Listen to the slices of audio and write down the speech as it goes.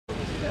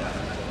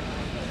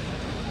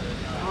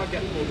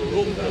get all the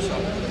room there, so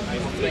I'll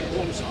flick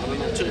one side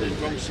and I'll turn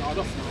it wrong side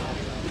off now.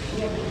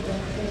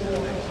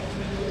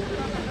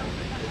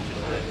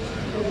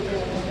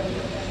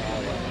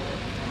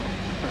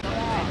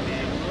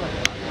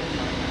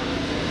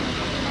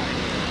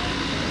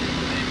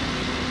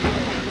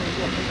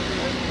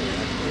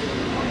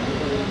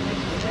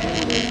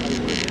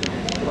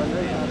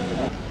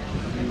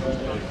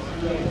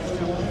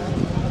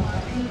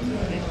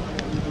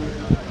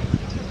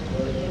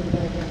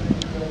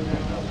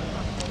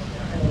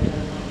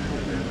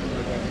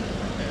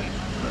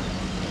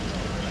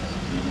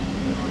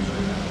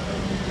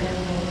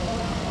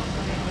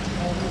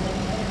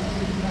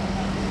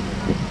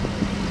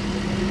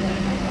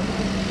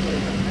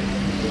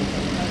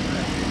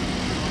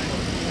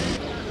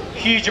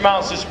 Huge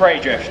amounts of spray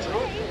drift,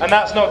 and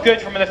that's not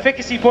good from an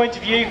efficacy point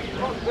of view,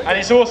 and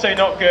it's also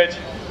not good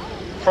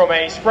from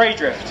a spray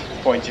drift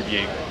point of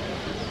view.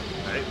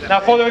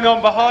 Now, following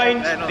on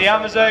behind, the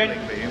Amazon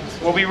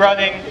will be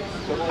running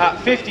at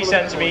 50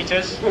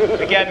 centimetres,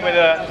 again with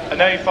an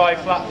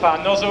 05 flat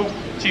fan nozzle,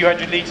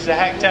 200 litres a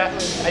hectare,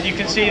 and you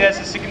can see there's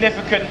a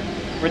significant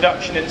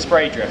reduction in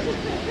spray drift.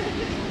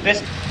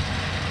 This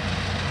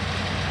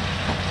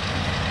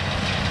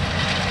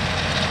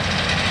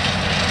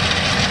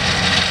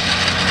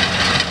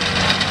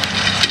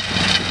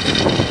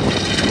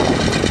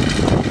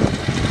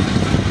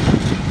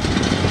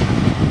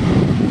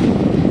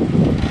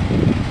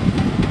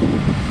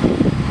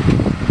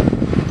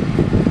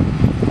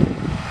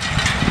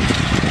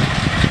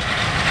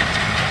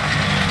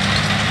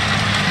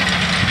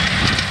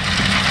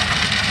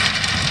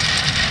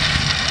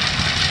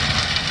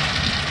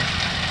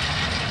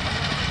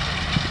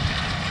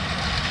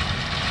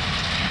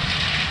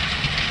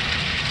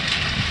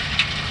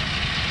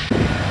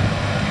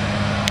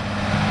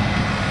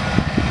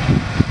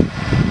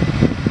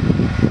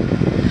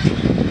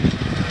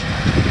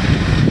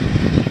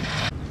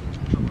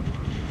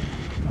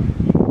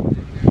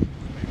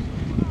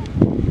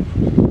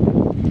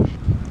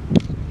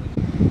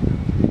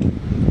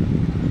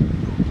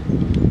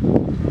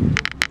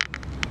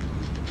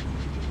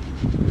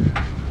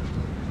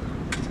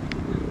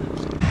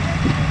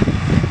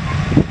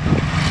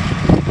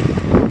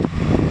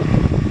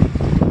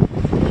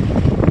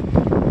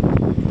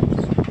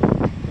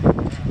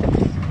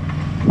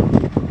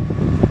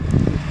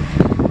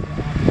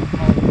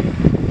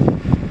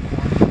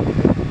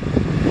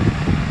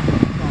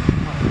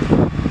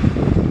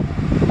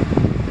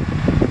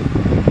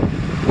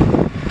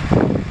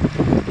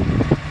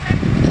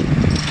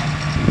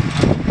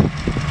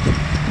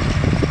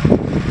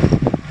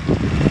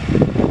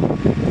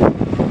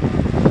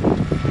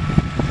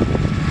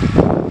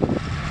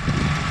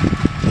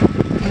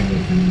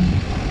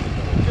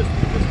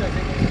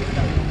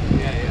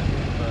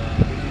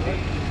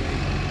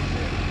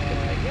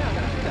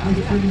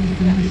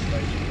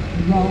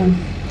roll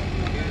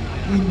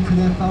into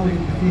their folding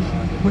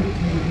position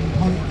quickly and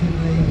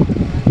positively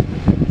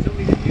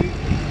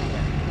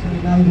to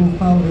enable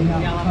folding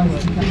up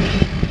close together.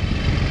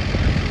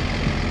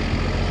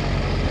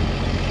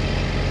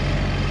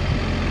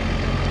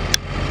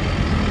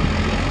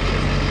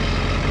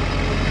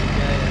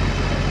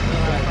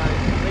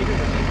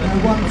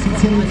 Now once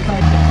it's in its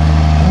face,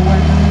 or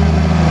when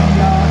manoeuvring in the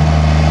yard,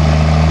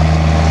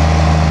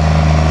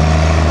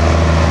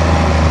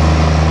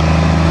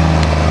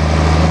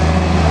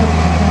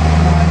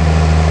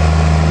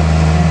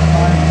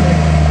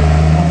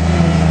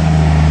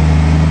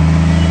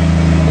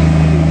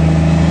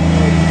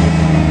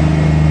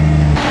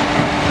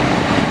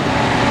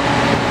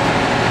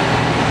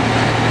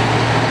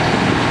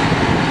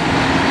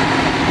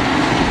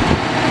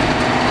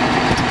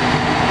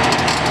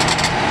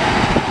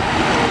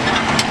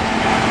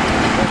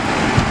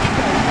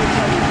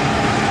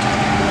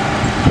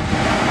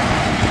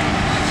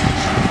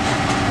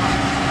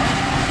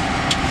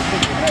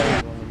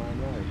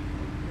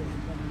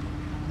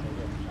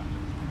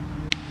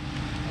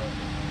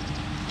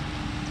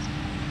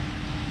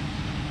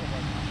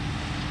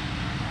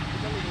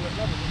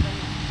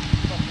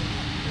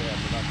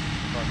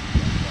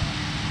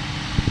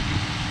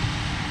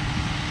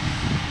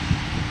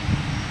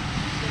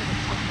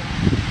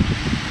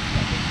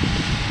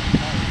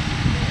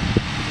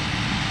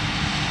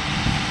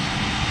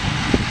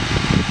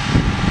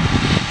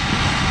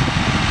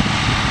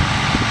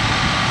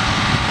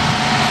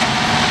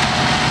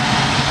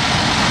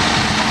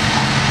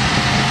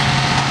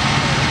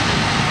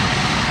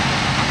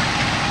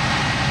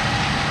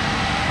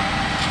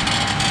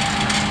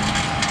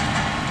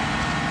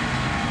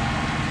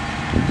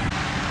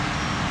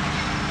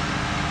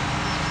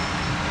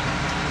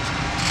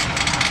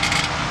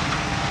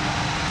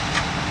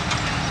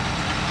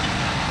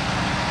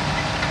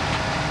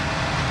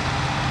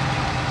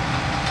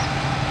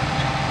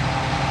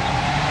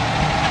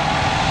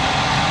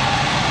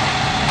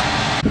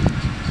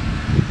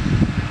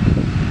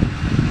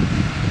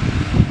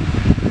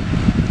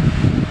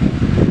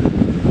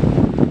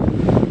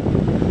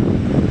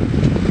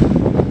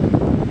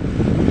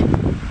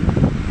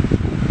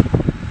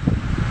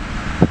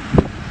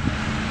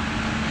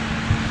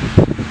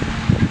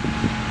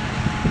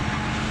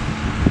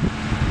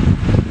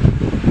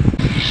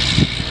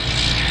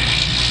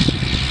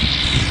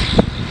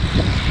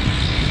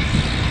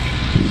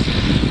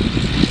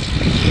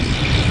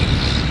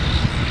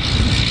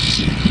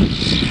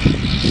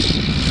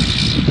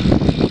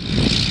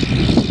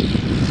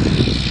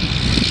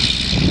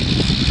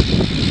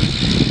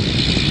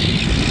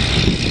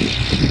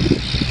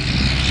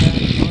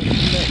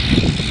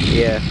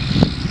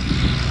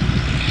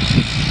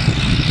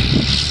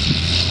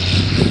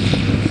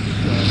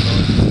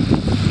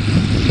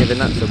 giving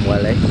that some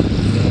welly.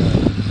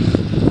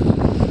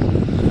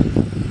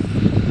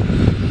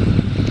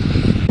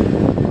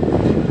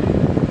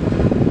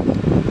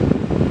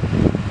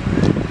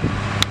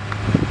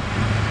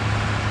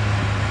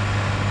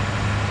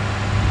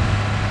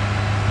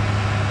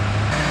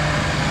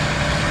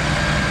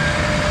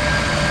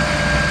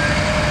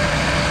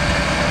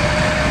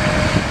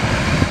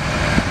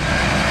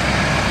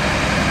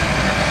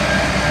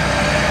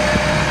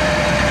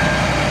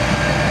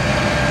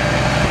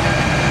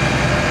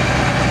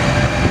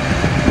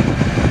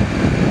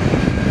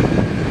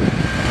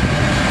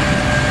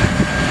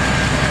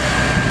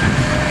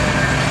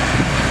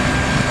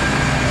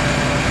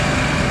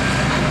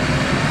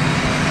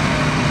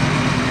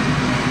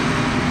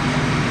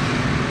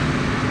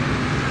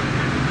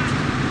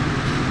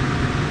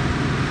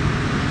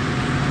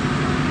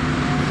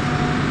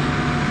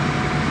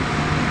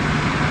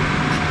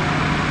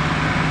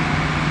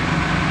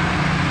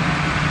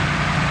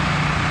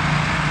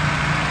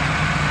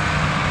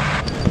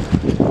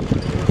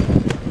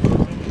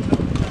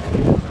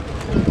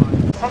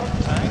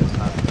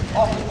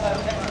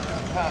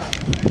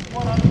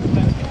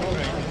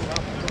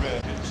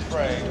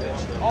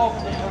 Of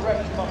the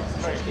correct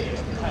concentration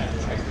of tank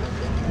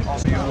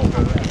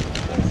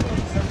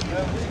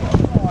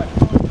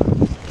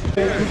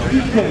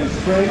Eco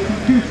spray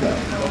computer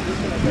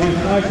with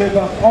an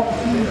isobus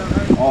option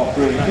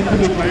offering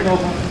individual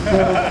nozzle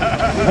control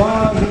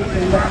while the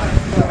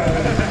electric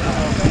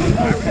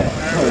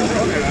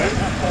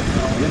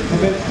This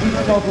permits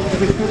each nozzle to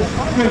be put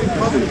straight into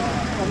the suit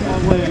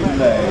and no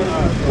delay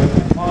with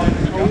combined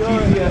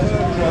GPS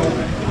control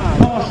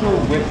partial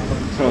width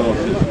control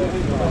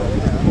system.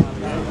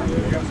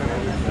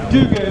 Do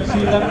go and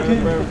see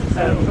Lampkin.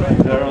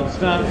 They're on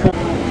stand for.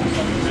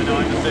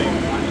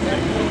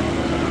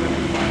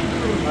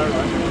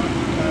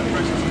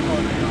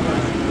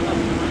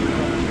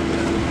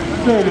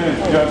 So, ladies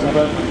and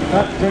gentlemen,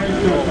 that brings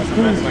to a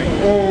conclusion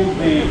all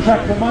the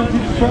tractor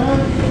mounted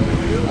sprayers,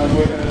 and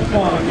we're going to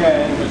start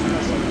again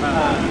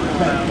at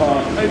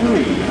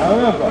 3:10.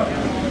 However,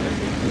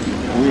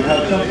 we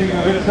have something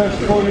of interest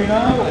for you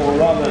now, or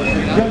rather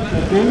suggest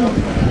to do.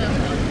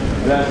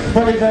 The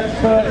sprays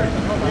expert,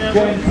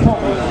 James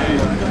Thomas.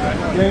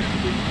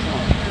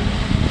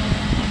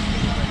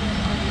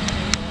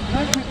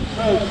 Electric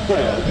Pro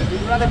sprayer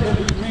is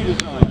radically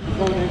redesigned to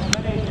accommodate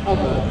many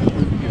other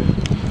reviews.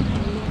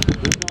 For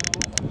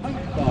example, a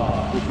paint bar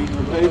would be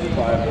replaced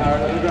by a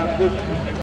parallelogram system.